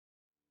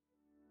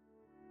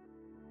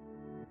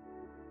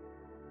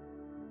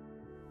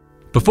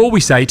Before we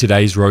say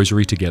today's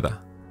Rosary together,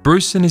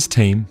 Bruce and his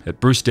team at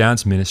Bruce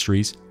Downs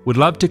Ministries would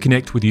love to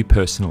connect with you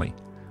personally.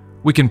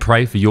 We can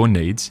pray for your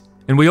needs,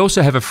 and we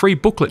also have a free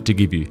booklet to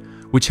give you,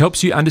 which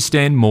helps you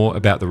understand more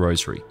about the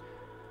Rosary.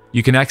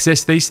 You can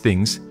access these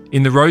things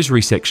in the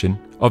Rosary section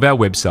of our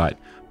website,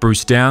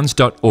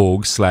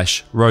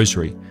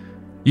 brucedowns.org/rosary.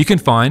 You can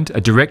find a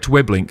direct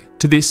web link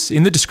to this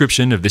in the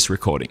description of this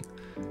recording.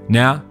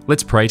 Now,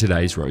 let's pray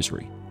today's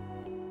Rosary.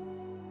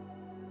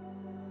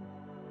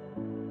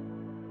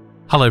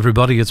 Hello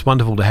everybody, it's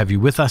wonderful to have you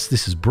with us.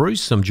 This is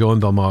Bruce. I'm joined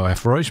by my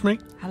wife Rosemary.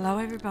 Hello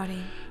everybody.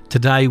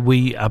 Today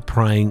we are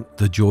praying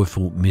the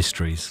joyful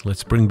mysteries.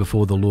 Let's bring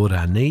before the Lord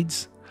our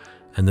needs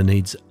and the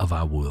needs of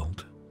our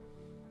world.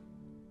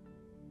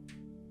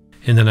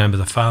 In the name of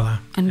the Father,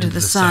 and of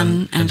the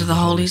Son, and of the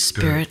Holy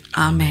Spirit.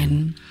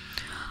 Amen.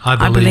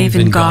 I believe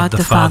in God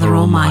the Father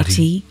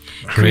Almighty,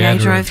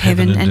 creator of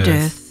heaven and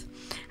earth,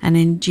 and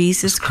in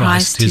Jesus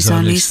Christ, his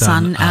only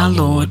Son, our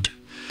Lord,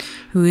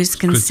 who is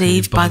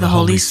conceived by the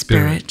Holy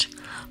Spirit,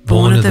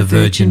 born of the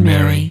Virgin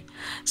Mary,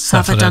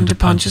 suffered under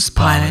Pontius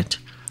Pilate,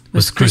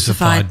 was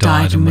crucified,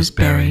 died, and was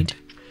buried.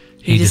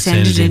 He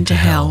descended into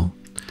hell.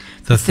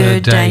 The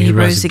third day he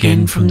rose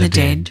again from the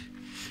dead.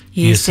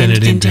 He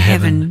ascended into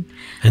heaven,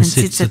 and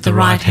sits at the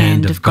right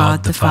hand of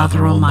God the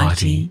Father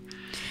Almighty.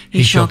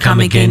 He shall come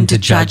again to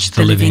judge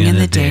the living and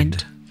the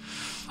dead.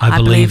 I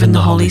believe in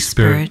the Holy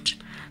Spirit,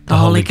 the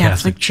Holy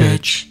Catholic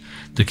Church,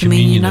 the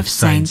communion of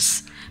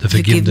saints, the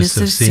forgiveness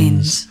of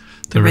sins,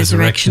 the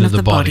resurrection of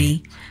the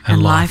body,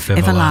 and life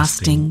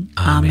everlasting.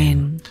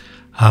 Amen.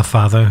 Our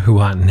Father, who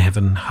art in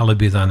heaven, hallowed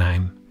be thy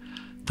name.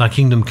 Thy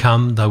kingdom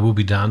come, thy will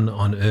be done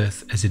on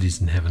earth as it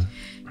is in heaven.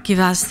 Give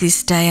us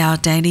this day our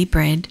daily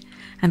bread,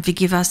 and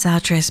forgive us our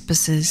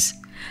trespasses,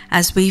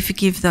 as we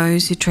forgive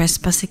those who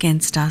trespass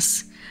against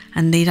us.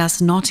 And lead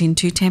us not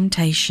into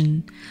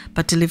temptation,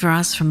 but deliver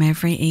us from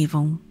every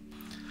evil.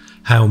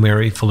 Hail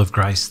Mary, full of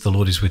grace, the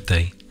Lord is with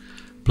thee.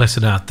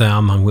 Blessed art thou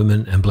among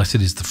women, and blessed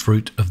is the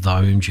fruit of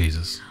thy womb,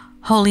 Jesus.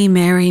 Holy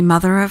Mary,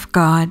 Mother of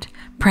God,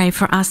 pray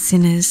for us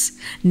sinners,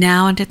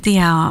 now and at the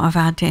hour of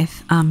our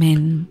death.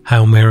 Amen.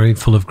 Hail Mary,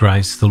 full of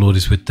grace, the Lord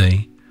is with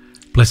thee.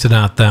 Blessed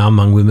art thou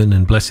among women,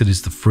 and blessed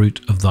is the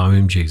fruit of thy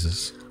womb,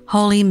 Jesus.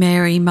 Holy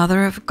Mary,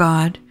 Mother of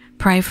God,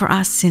 pray for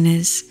us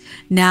sinners,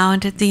 now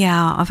and at the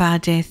hour of our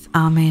death.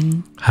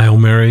 Amen. Hail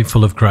Mary,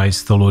 full of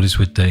grace, the Lord is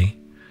with thee.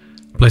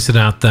 Blessed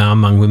art thou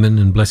among women,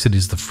 and blessed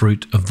is the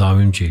fruit of thy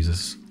womb,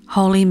 Jesus.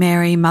 Holy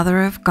Mary,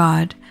 Mother of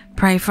God,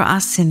 pray for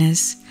us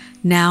sinners,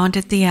 now and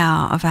at the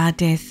hour of our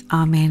death.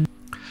 Amen.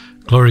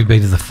 Glory be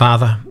to the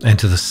Father, and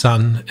to the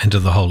Son, and to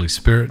the Holy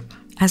Spirit.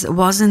 As it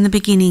was in the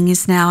beginning,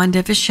 is now, and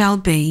ever shall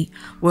be,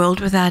 world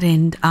without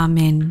end.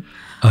 Amen.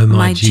 O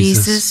my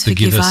Jesus,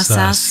 forgive us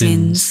our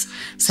sins,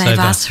 save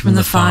us from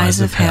the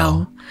fires of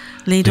hell.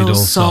 Lead all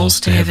souls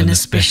to heaven,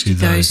 especially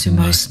those who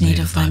most need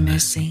of thy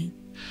mercy.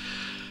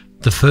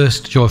 The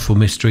first joyful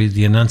mystery,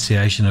 the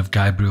Annunciation of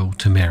Gabriel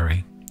to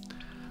Mary.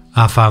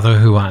 Our Father,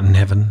 who art in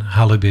heaven,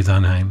 hallowed be thy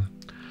name.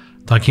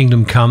 Thy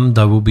kingdom come,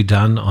 thy will be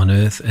done on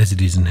earth as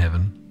it is in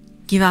heaven.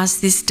 Give us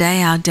this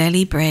day our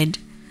daily bread,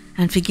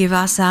 and forgive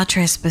us our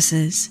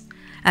trespasses,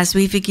 as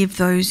we forgive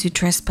those who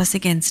trespass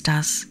against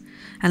us.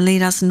 And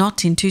lead us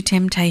not into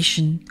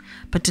temptation,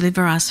 but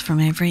deliver us from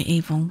every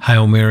evil.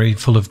 Hail Mary,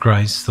 full of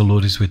grace, the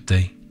Lord is with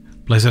thee.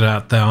 Blessed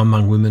art thou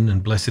among women,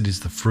 and blessed is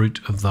the fruit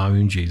of thy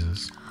womb,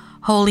 Jesus.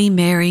 Holy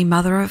Mary,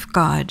 Mother of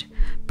God,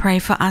 pray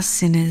for us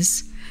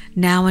sinners,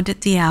 now and at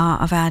the hour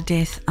of our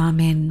death.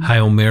 Amen.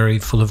 Hail Mary,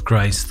 full of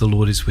grace, the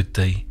Lord is with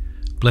thee.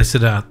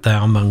 Blessed art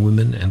thou among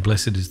women, and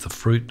blessed is the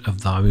fruit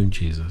of thy womb,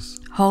 Jesus.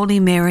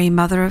 Holy Mary,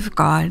 Mother of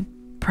God,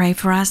 pray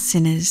for us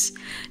sinners,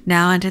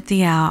 now and at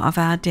the hour of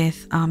our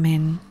death.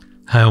 Amen.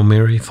 Hail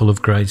Mary, full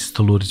of grace,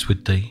 the Lord is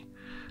with thee.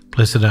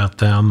 Blessed art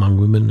thou among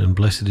women, and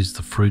blessed is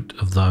the fruit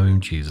of thy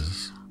womb,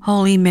 Jesus.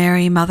 Holy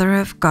Mary, Mother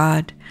of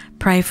God,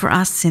 pray for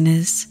us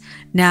sinners,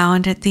 now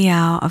and at the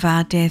hour of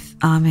our death.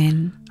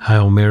 Amen.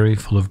 Hail Mary,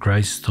 full of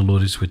grace, the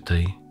Lord is with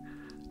thee.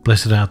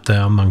 Blessed art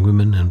thou among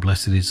women, and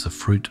blessed is the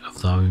fruit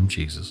of thy womb,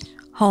 Jesus.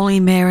 Holy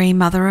Mary,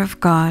 Mother of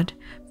God,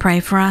 pray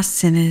for us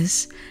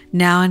sinners,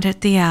 now and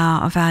at the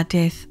hour of our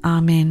death.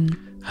 Amen.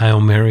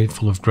 Hail Mary,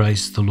 full of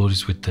grace, the Lord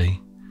is with thee.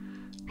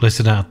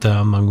 Blessed art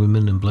thou among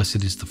women, and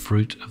blessed is the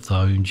fruit of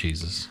thy womb,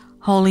 Jesus.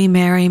 Holy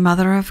Mary,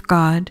 Mother of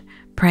God,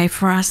 pray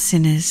for us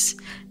sinners,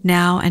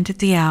 now and at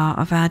the hour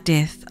of our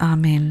death.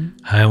 Amen.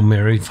 Hail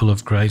Mary, full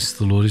of grace,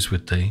 the Lord is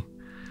with thee.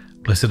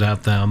 Blessed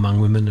art thou among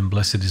women, and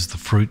blessed is the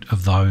fruit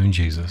of thy womb,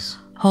 Jesus.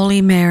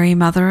 Holy Mary,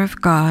 Mother of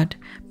God,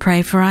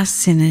 pray for us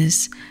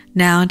sinners,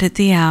 now and at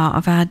the hour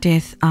of our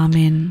death.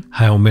 Amen.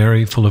 Hail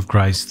Mary, full of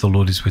grace, the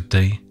Lord is with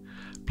thee.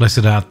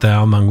 Blessed art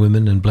thou among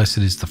women, and blessed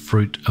is the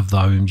fruit of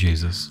thy womb,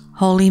 Jesus.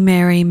 Holy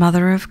Mary,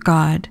 Mother of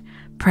God,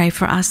 pray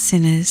for us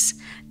sinners,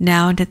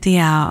 now and at the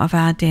hour of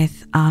our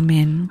death.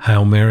 Amen.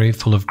 Hail Mary,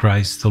 full of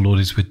grace, the Lord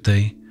is with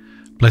thee.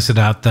 Blessed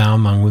art thou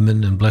among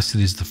women, and blessed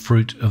is the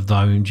fruit of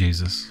thy womb,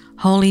 Jesus.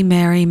 Holy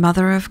Mary,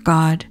 Mother of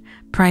God,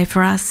 pray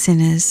for us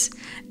sinners,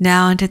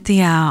 now and at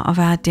the hour of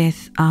our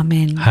death.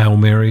 Amen. Hail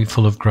Mary,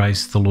 full of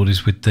grace, the Lord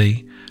is with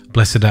thee.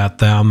 Blessed art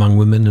thou among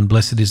women, and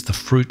blessed is the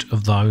fruit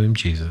of thy womb,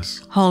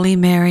 Jesus. Holy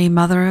Mary,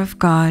 Mother of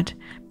God,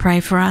 pray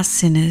for us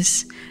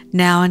sinners,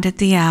 now and at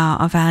the hour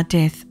of our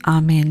death.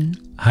 Amen.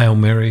 Hail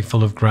Mary,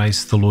 full of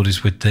grace, the Lord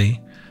is with thee.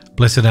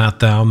 Blessed art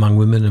thou among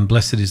women, and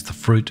blessed is the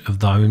fruit of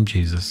thy womb,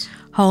 Jesus.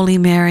 Holy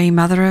Mary,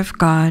 Mother of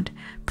God,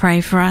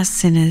 pray for us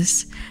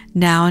sinners,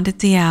 now and at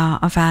the hour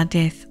of our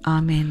death.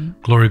 Amen.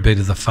 Glory be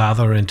to the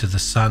Father, and to the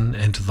Son,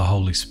 and to the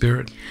Holy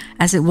Spirit.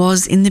 As it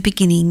was in the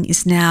beginning,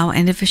 is now,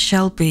 and ever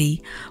shall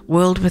be,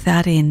 world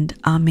without end.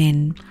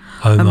 Amen.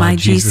 O my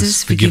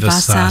Jesus, forgive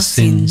us our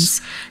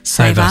sins,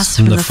 save us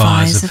from the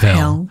fires of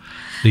hell.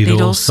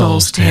 Lead all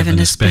souls to heaven,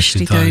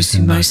 especially those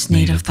in most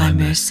need of thy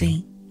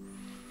mercy.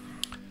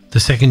 The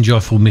second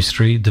joyful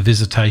mystery, the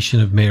visitation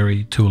of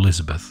Mary to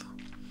Elizabeth.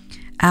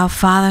 Our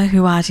Father,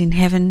 who art in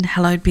heaven,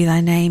 hallowed be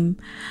thy name.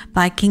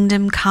 Thy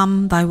kingdom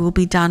come, thy will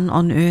be done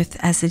on earth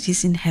as it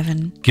is in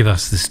heaven. Give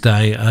us this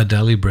day our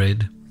daily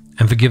bread,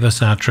 and forgive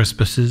us our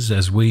trespasses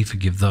as we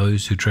forgive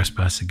those who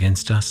trespass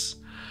against us.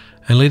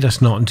 And lead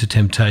us not into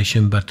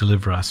temptation, but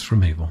deliver us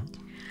from evil.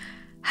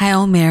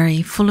 Hail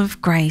Mary, full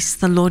of grace,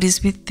 the Lord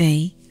is with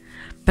thee.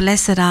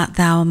 Blessed art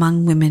thou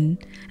among women,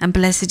 and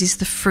blessed is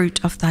the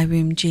fruit of thy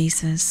womb,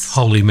 Jesus.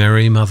 Holy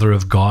Mary, Mother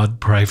of God,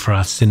 pray for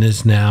us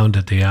sinners now and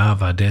at the hour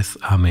of our death.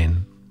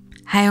 Amen.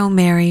 Hail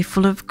Mary,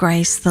 full of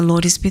grace, the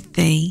Lord is with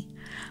thee.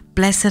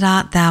 Blessed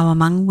art thou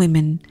among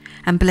women,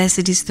 and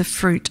blessed is the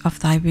fruit of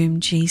thy womb,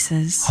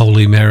 Jesus.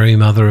 Holy Mary,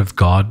 Mother of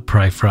God,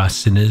 pray for us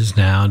sinners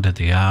now and at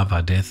the hour of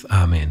our death.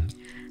 Amen.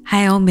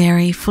 Hail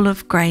Mary, full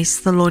of grace,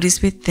 the Lord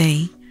is with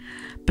thee.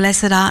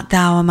 Blessed art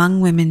thou among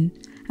women,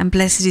 and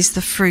blessed is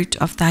the fruit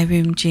of thy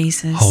womb,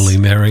 Jesus. Holy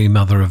Mary,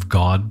 Mother of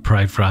God,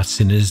 pray for us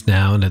sinners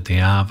now and at the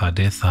hour of our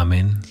death.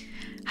 Amen.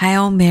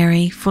 Hail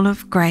Mary, full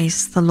of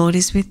grace, the Lord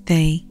is with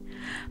thee.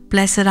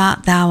 Blessed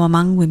art thou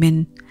among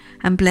women,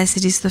 and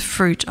blessed is the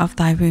fruit of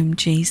thy womb,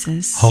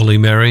 Jesus. Holy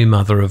Mary,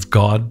 Mother of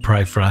God,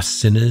 pray for us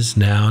sinners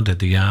now and at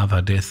the hour of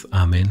our death.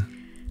 Amen.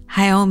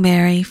 Hail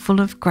Mary,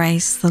 full of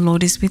grace, the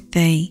Lord is with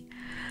thee.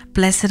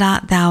 Blessed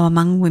art thou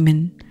among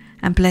women,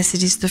 and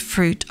blessed is the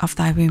fruit of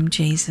thy womb,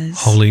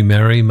 Jesus. Holy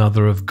Mary,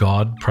 Mother of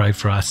God, pray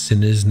for us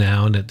sinners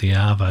now and at the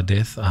hour of our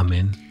death.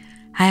 Amen.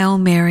 Hail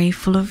Mary,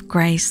 full of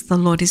grace, the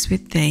Lord is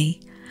with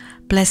thee.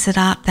 Blessed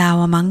art thou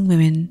among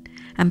women,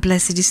 and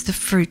blessed is the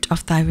fruit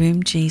of thy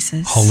womb,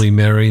 Jesus. Holy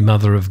Mary,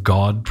 Mother of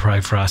God,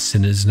 pray for us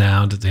sinners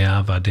now and at the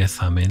hour of our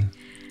death. Amen.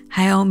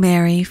 Hail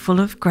Mary,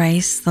 full of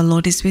grace, the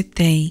Lord is with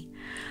thee.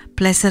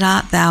 Blessed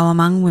art thou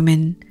among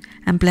women,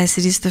 and blessed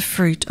is the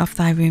fruit of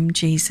thy womb,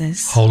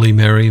 Jesus. Holy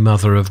Mary,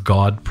 Mother of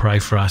God, pray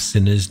for us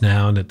sinners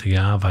now and at the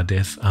hour of our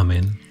death.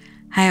 Amen.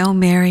 Hail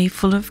Mary,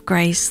 full of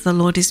grace, the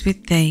Lord is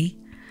with thee.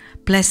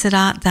 Blessed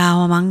art thou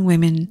among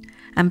women,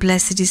 and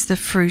blessed is the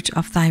fruit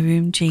of thy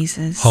womb,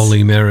 Jesus.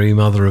 Holy Mary,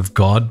 Mother of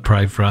God,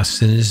 pray for us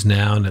sinners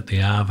now and at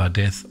the hour of our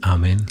death.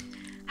 Amen.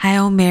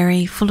 Hail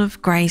Mary, full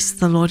of grace,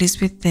 the Lord is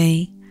with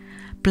thee.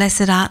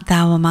 Blessed art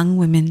thou among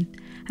women,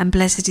 and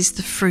blessed is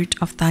the fruit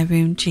of thy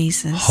womb,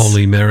 Jesus.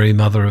 Holy Mary,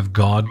 Mother of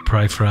God,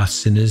 pray for us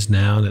sinners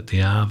now and at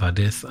the hour of our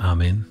death.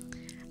 Amen.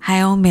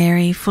 Hail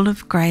Mary, full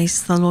of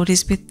grace, the Lord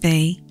is with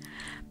thee.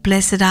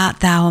 Blessed art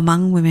thou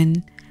among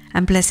women,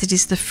 and blessed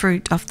is the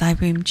fruit of thy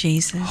womb,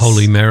 Jesus.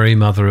 Holy Mary,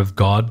 Mother of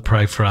God,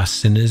 pray for us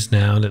sinners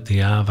now and at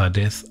the hour of our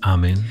death.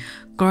 Amen.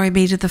 Glory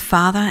be to the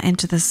Father, and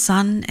to the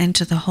Son, and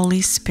to the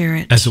Holy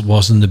Spirit. As it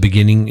was in the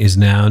beginning, is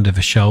now, and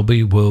ever shall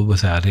be, world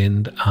without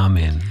end.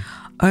 Amen.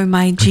 O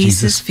my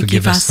Jesus,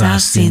 forgive us our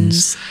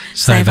sins,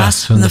 save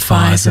us from the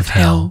fires of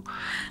hell.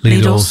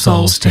 Lead all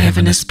souls to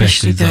heaven,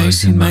 especially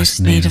those in most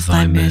need of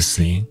thy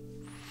mercy.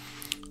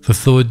 The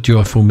third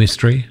joyful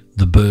mystery,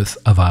 the birth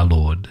of our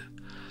Lord.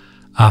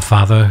 Our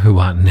Father, who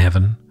art in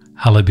heaven,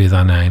 hallowed be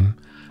thy name.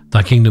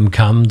 Thy kingdom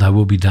come, thy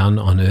will be done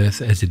on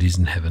earth as it is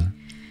in heaven.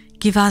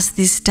 Give us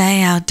this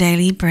day our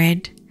daily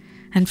bread,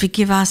 and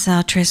forgive us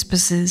our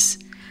trespasses,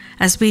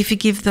 as we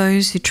forgive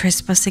those who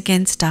trespass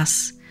against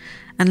us.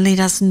 And lead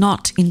us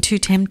not into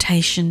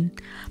temptation,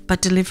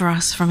 but deliver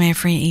us from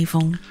every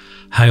evil.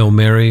 Hail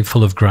Mary,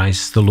 full of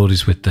grace, the Lord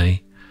is with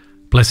thee.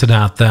 Blessed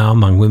art thou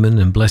among women,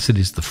 and blessed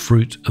is the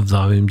fruit of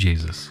thy womb,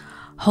 Jesus.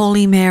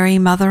 Holy Mary,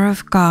 Mother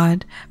of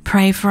God,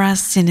 pray for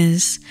us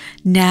sinners,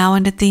 now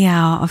and at the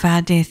hour of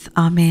our death.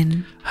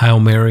 Amen. Hail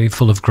Mary,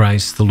 full of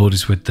grace, the Lord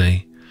is with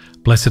thee.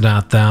 Blessed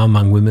art thou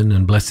among women,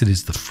 and blessed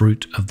is the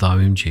fruit of thy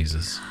womb,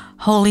 Jesus.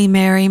 Holy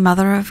Mary,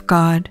 Mother of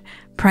God,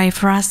 pray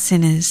for us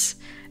sinners,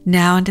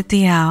 now and at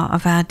the hour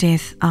of our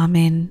death.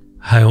 Amen.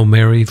 Hail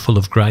Mary, full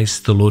of grace,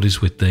 the Lord is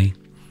with thee.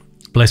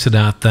 Blessed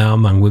art thou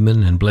among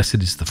women, and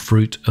blessed is the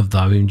fruit of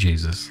thy womb,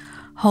 Jesus.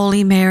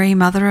 Holy Mary,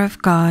 Mother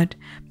of God,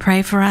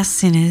 pray for us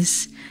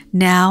sinners,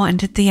 now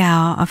and at the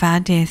hour of our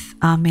death.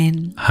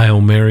 Amen.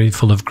 Hail Mary,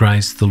 full of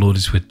grace, the Lord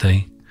is with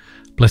thee.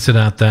 Blessed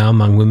art thou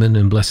among women,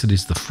 and blessed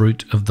is the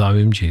fruit of thy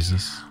womb,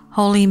 Jesus.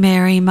 Holy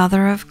Mary,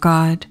 Mother of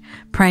God,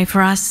 pray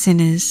for us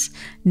sinners,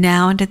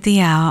 now and at the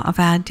hour of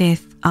our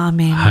death.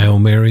 Amen. Hail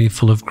Mary,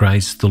 full of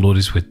grace, the Lord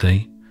is with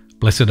thee.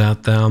 Blessed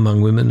art thou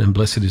among women, and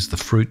blessed is the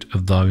fruit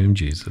of thy womb,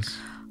 Jesus.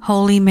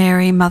 Holy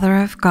Mary, Mother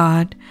of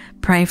God,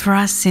 pray for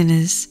us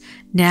sinners,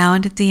 now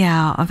and at the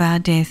hour of our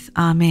death.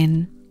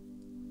 Amen.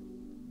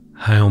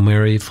 Hail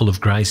Mary, full of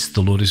grace,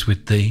 the Lord is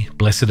with thee.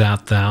 Blessed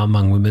art thou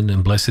among women,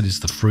 and blessed is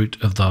the fruit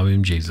of thy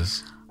womb,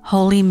 Jesus.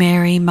 Holy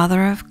Mary,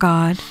 Mother of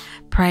God,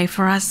 pray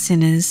for us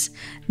sinners,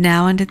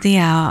 now and at the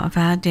hour of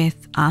our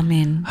death.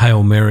 Amen.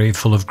 Hail Mary,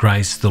 full of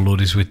grace, the Lord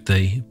is with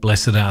thee.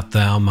 Blessed art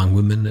thou among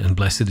women, and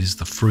blessed is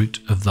the fruit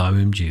of thy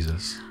womb,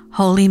 Jesus.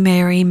 Holy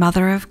Mary,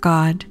 Mother of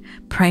God,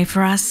 pray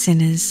for us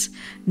sinners,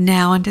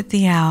 now and at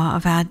the hour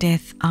of our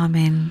death.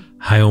 Amen.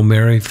 Hail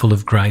Mary, full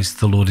of grace,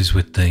 the Lord is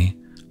with thee.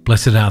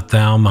 Blessed art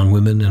thou among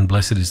women, and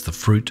blessed is the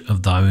fruit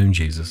of thy womb,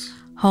 Jesus.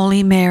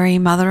 Holy Mary,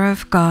 Mother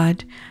of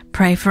God,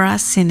 pray for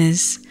us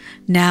sinners,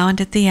 now and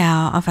at the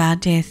hour of our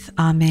death.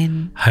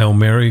 Amen. Hail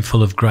Mary,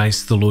 full of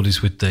grace, the Lord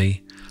is with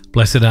thee.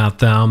 Blessed art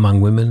thou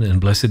among women,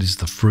 and blessed is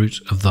the fruit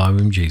of thy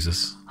womb,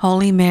 Jesus.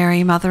 Holy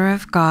Mary, Mother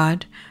of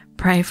God,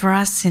 pray for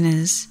us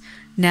sinners,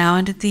 now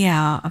and at the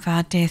hour of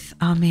our death.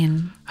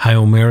 Amen.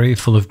 Hail Mary,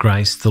 full of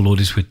grace, the Lord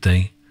is with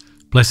thee.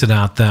 Blessed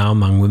art thou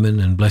among women,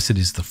 and blessed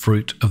is the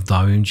fruit of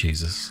thy womb,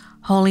 Jesus.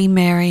 Holy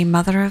Mary,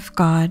 Mother of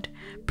God,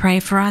 pray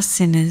for us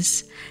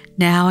sinners,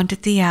 now and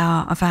at the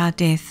hour of our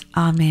death.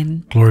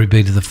 Amen. Glory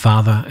be to the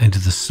Father, and to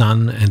the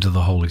Son, and to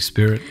the Holy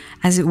Spirit.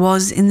 As it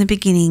was in the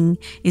beginning,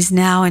 is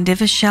now, and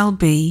ever shall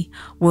be,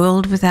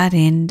 world without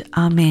end.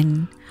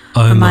 Amen.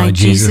 O my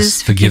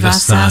Jesus, forgive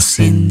us our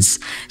sins,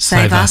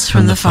 save us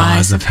from the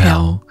fires of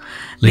hell.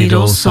 Lead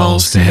all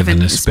souls to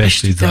heaven,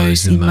 especially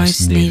those in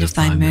most need of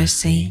thy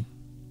mercy.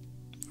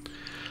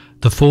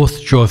 The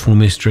fourth joyful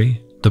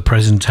mystery, the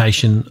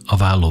presentation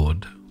of our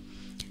Lord.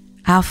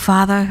 Our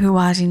Father, who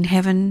art in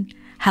heaven,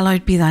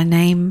 hallowed be thy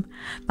name.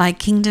 Thy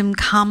kingdom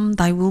come,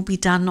 thy will be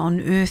done on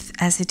earth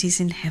as it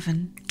is in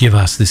heaven. Give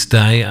us this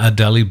day our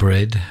daily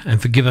bread,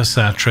 and forgive us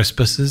our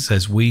trespasses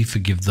as we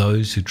forgive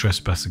those who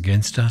trespass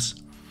against us.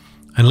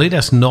 And lead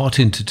us not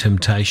into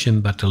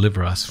temptation, but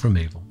deliver us from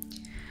evil.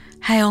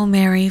 Hail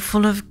Mary,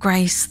 full of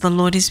grace, the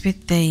Lord is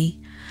with thee.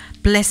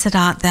 Blessed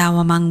art thou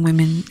among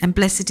women, and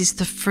blessed is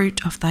the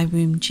fruit of thy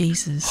womb,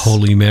 Jesus.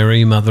 Holy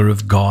Mary, Mother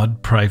of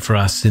God, pray for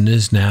us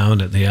sinners now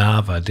and at the hour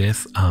of our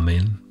death.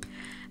 Amen.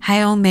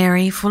 Hail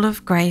Mary, full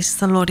of grace,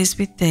 the Lord is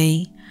with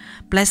thee.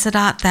 Blessed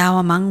art thou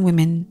among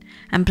women,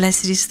 and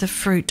blessed is the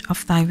fruit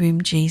of thy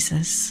womb,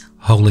 Jesus.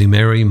 Holy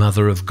Mary,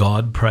 Mother of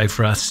God, pray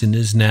for us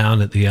sinners now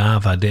and at the hour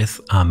of our death.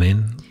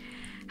 Amen.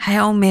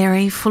 Hail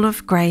Mary, full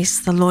of grace,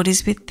 the Lord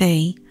is with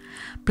thee.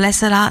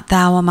 Blessed art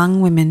thou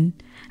among women,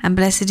 and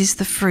blessed is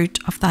the fruit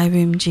of thy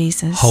womb,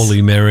 Jesus.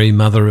 Holy Mary,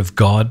 Mother of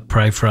God,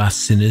 pray for us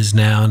sinners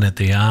now and at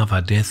the hour of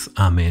our death.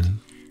 Amen.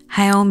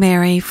 Hail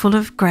Mary, full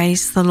of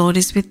grace, the Lord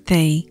is with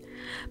thee.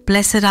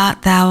 Blessed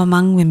art thou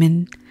among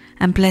women,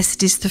 and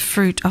blessed is the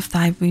fruit of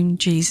thy womb,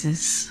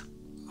 Jesus.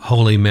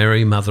 Holy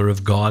Mary, Mother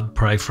of God,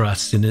 pray for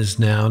us sinners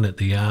now and at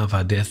the hour of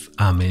our death.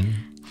 Amen.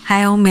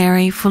 Hail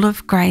Mary, full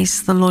of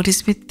grace, the Lord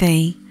is with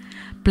thee.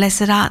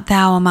 Blessed art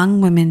thou among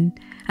women,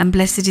 and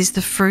blessed is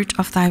the fruit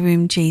of thy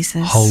womb,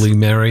 Jesus. Holy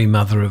Mary,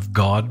 Mother of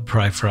God,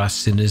 pray for us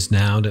sinners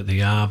now and at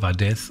the hour of our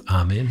death.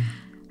 Amen.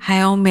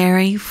 Hail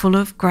Mary, full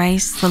of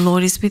grace, the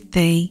Lord is with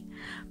thee.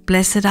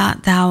 Blessed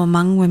art thou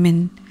among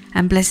women,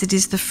 and blessed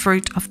is the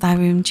fruit of thy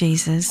womb,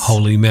 Jesus.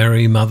 Holy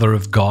Mary, Mother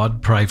of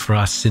God, pray for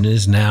us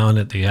sinners now and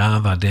at the hour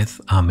of our death.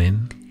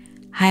 Amen.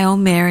 Hail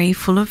Mary,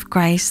 full of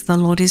grace, the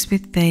Lord is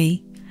with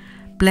thee.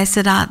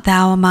 Blessed art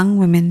thou among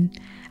women,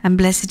 and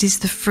blessed is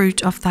the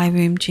fruit of thy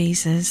womb,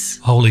 Jesus.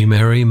 Holy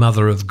Mary,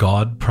 Mother of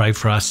God, pray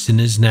for us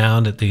sinners now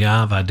and at the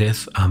hour of our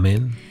death.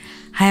 Amen.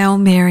 Hail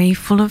Mary,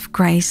 full of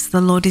grace,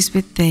 the Lord is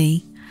with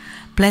thee.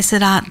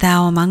 Blessed art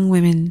thou among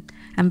women,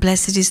 and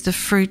blessed is the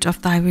fruit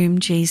of thy womb,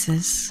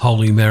 Jesus.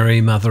 Holy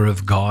Mary, Mother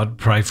of God,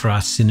 pray for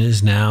us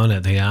sinners now and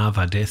at the hour of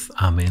our death.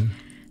 Amen.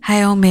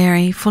 Hail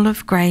Mary, full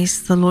of grace,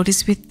 the Lord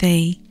is with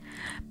thee.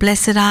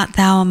 Blessed art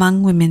thou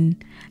among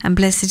women, and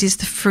blessed is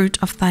the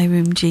fruit of thy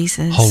womb,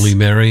 Jesus. Holy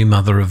Mary,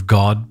 Mother of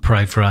God,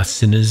 pray for us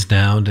sinners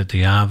now and at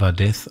the hour of our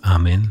death.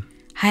 Amen.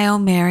 Hail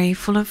Mary,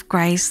 full of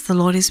grace, the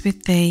Lord is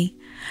with thee.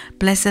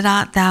 Blessed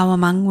art thou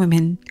among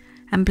women,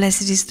 and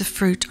blessed is the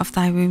fruit of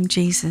thy womb,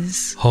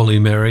 Jesus. Holy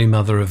Mary,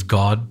 Mother of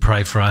God,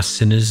 pray for us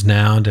sinners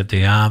now and at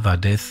the hour of our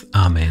death.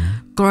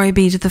 Amen. Glory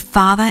be to the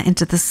Father, and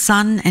to the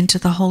Son, and to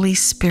the Holy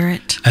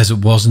Spirit. As it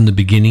was in the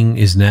beginning,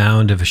 is now,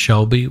 and ever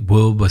shall be,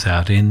 world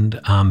without end.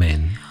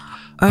 Amen.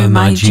 O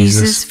my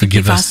Jesus,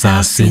 forgive us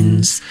our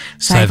sins,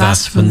 save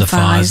us from the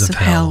fires of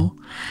hell.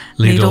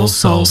 Lead all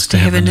souls to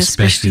heaven,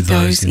 especially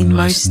those in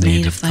most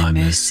need of thy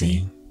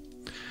mercy.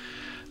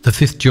 The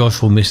fifth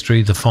joyful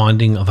mystery, the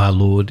finding of our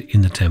Lord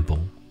in the temple.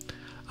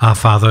 Our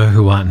Father,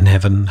 who art in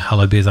heaven,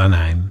 hallowed be thy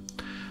name.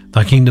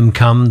 Thy kingdom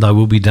come, thy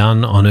will be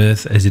done on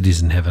earth as it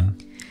is in heaven.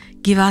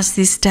 Give us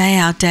this day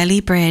our daily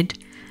bread,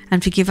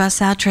 and forgive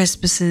us our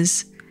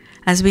trespasses,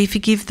 as we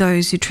forgive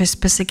those who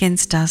trespass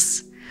against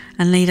us.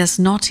 And lead us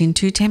not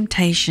into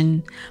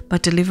temptation,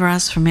 but deliver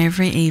us from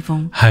every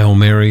evil. Hail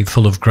Mary,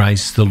 full of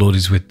grace, the Lord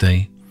is with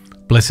thee.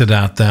 Blessed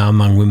art thou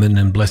among women,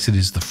 and blessed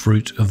is the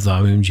fruit of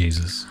thy womb,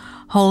 Jesus.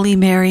 Holy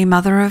Mary,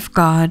 Mother of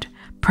God,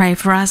 pray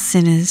for us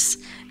sinners,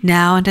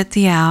 now and at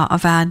the hour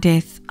of our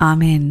death.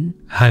 Amen.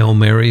 Hail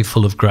Mary,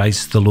 full of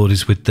grace, the Lord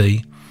is with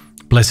thee.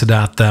 Blessed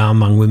art thou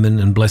among women,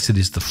 and blessed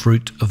is the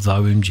fruit of thy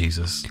womb,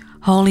 Jesus.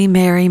 Holy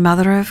Mary,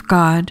 Mother of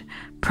God,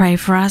 pray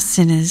for us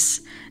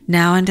sinners,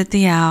 now and at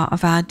the hour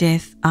of our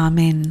death.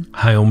 Amen.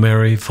 Hail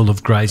Mary, full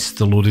of grace,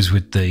 the Lord is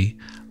with thee.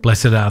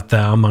 Blessed art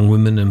thou among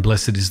women, and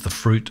blessed is the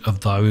fruit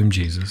of thy womb,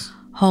 Jesus.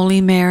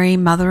 Holy Mary,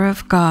 Mother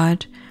of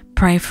God,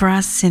 pray for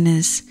us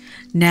sinners,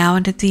 now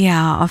and at the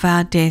hour of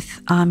our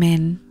death.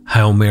 Amen.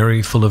 Hail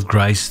Mary, full of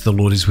grace, the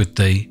Lord is with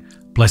thee.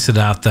 Blessed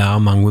art thou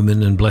among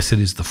women, and blessed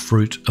is the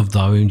fruit of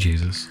thy womb,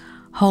 Jesus.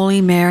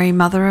 Holy Mary,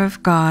 Mother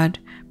of God,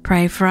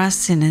 pray for us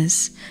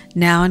sinners,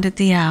 now and at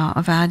the hour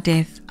of our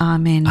death.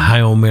 Amen.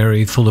 Hail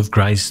Mary, full of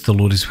grace, the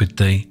Lord is with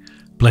thee.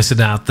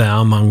 Blessed art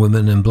thou among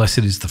women, and blessed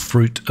is the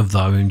fruit of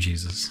thy womb,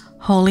 Jesus.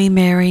 Holy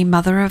Mary,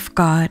 Mother of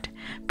God,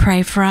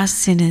 pray for us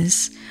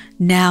sinners,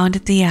 now and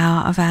at the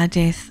hour of our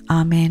death.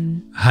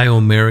 Amen.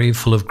 Hail Mary,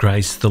 full of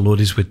grace, the Lord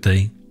is with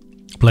thee.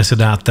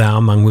 Blessed art thou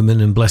among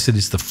women, and blessed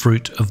is the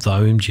fruit of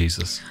thy womb,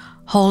 Jesus.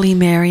 Holy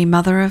Mary,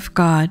 Mother of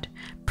God,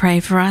 pray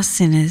for us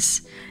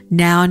sinners,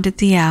 now and at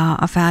the hour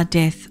of our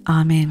death.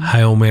 Amen.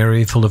 Hail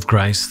Mary, full of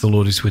grace, the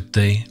Lord is with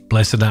thee.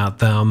 Blessed art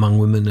thou among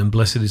women, and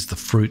blessed is the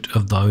fruit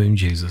of thy womb,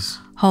 Jesus.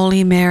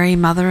 Holy Mary,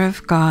 Mother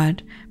of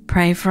God,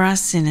 pray for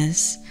us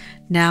sinners,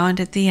 now and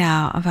at the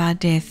hour of our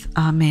death.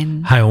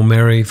 Amen. Hail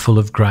Mary, full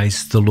of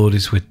grace, the Lord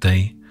is with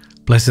thee.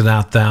 Blessed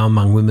art thou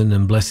among women,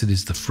 and blessed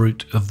is the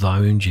fruit of thy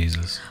womb,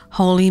 Jesus.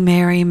 Holy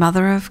Mary,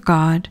 Mother of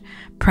God,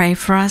 pray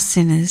for us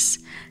sinners,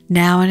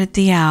 now and at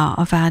the hour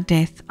of our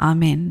death.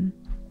 Amen.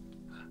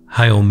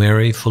 Hail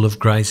Mary, full of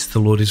grace, the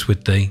Lord is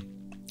with thee.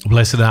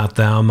 Blessed art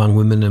thou among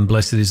women, and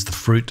blessed is the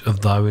fruit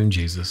of thy womb,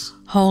 Jesus.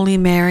 Holy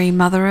Mary,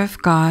 Mother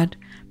of God,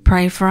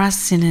 pray for us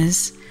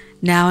sinners,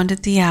 now and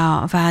at the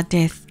hour of our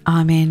death.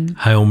 Amen.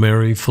 Hail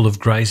Mary, full of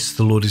grace,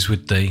 the Lord is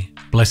with thee.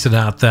 Blessed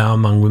art thou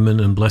among women,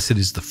 and blessed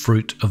is the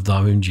fruit of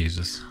thy womb,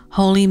 Jesus.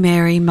 Holy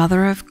Mary,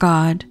 Mother of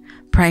God,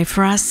 pray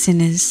for us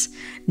sinners,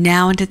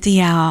 now and at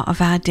the hour of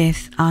our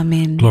death.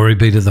 Amen. Glory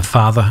be to the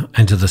Father,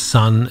 and to the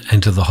Son,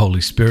 and to the Holy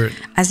Spirit.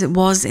 As it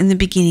was in the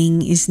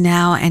beginning, is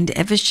now, and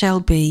ever shall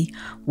be,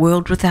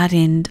 world without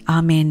end.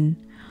 Amen.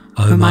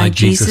 O my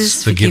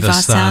Jesus, forgive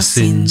us our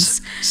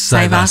sins,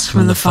 save us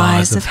from the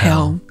fires of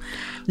hell.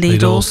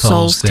 Lead all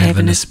souls to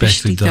heaven,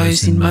 especially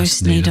those in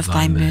most need of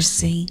thy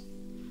mercy.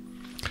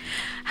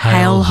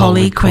 Hail,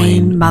 Holy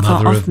Queen,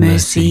 Mother of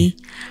Mercy,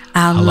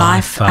 our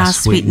life, our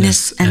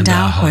sweetness, and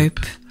our hope.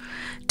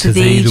 To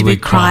thee do we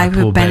cry,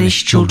 poor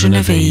banished children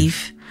of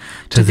Eve.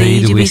 To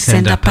thee do we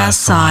send up our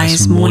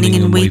sighs, mourning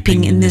and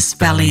weeping in this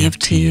valley of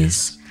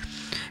tears.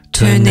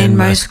 Turn then,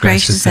 most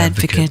gracious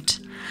Advocate,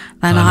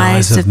 thine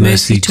eyes of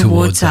mercy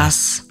towards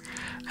us,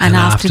 and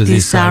after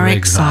this our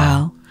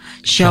exile,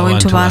 show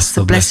unto us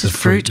the blessed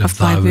fruit of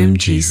thy womb,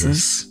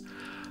 Jesus.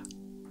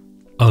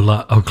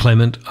 O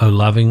clement, O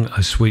loving,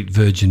 O sweet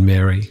Virgin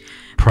Mary,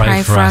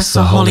 pray for us,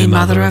 the Holy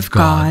Mother of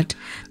God,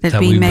 that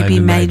we may be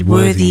made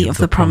worthy of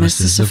the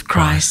promises of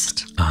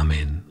Christ.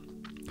 Amen.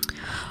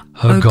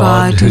 O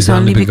God, whose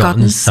only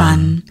begotten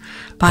Son,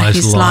 by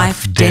his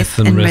life, death,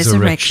 and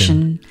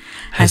resurrection,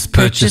 has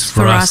purchased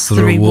for us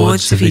the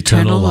rewards of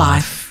eternal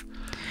life,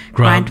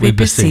 grant, we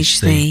beseech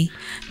thee,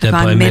 that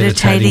by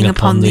meditating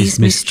upon these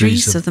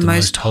mysteries of the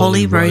most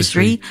holy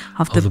Rosary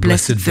of the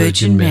Blessed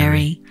Virgin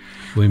Mary,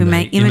 we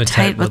may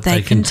imitate what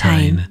they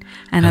contain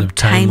and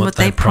obtain what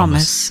they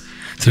promise,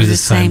 through the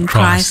same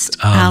Christ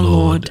our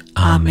Lord.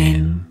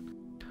 Amen.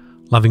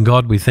 Loving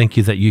God, we thank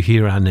you that you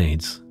hear our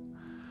needs.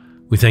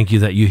 We thank you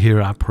that you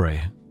hear our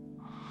prayer.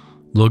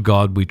 Lord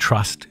God, we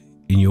trust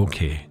in your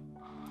care.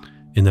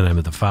 In the name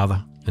of the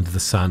Father, and to the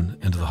Son,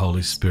 and to the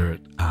Holy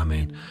Spirit.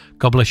 Amen.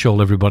 God bless you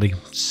all, everybody.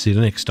 See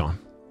you next time.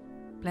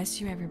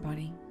 Bless you,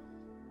 everybody.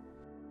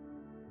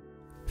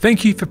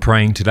 Thank you for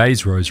praying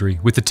today's Rosary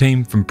with the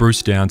team from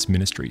Bruce Downs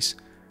Ministries.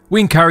 We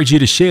encourage you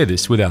to share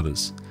this with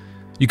others.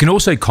 You can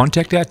also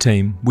contact our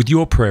team with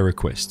your prayer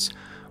requests,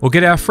 or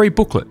get our free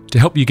booklet to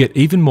help you get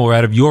even more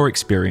out of your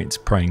experience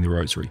praying the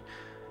Rosary.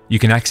 You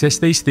can access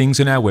these things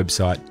on our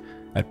website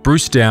at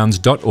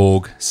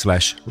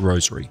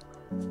brucedowns.org/rosary.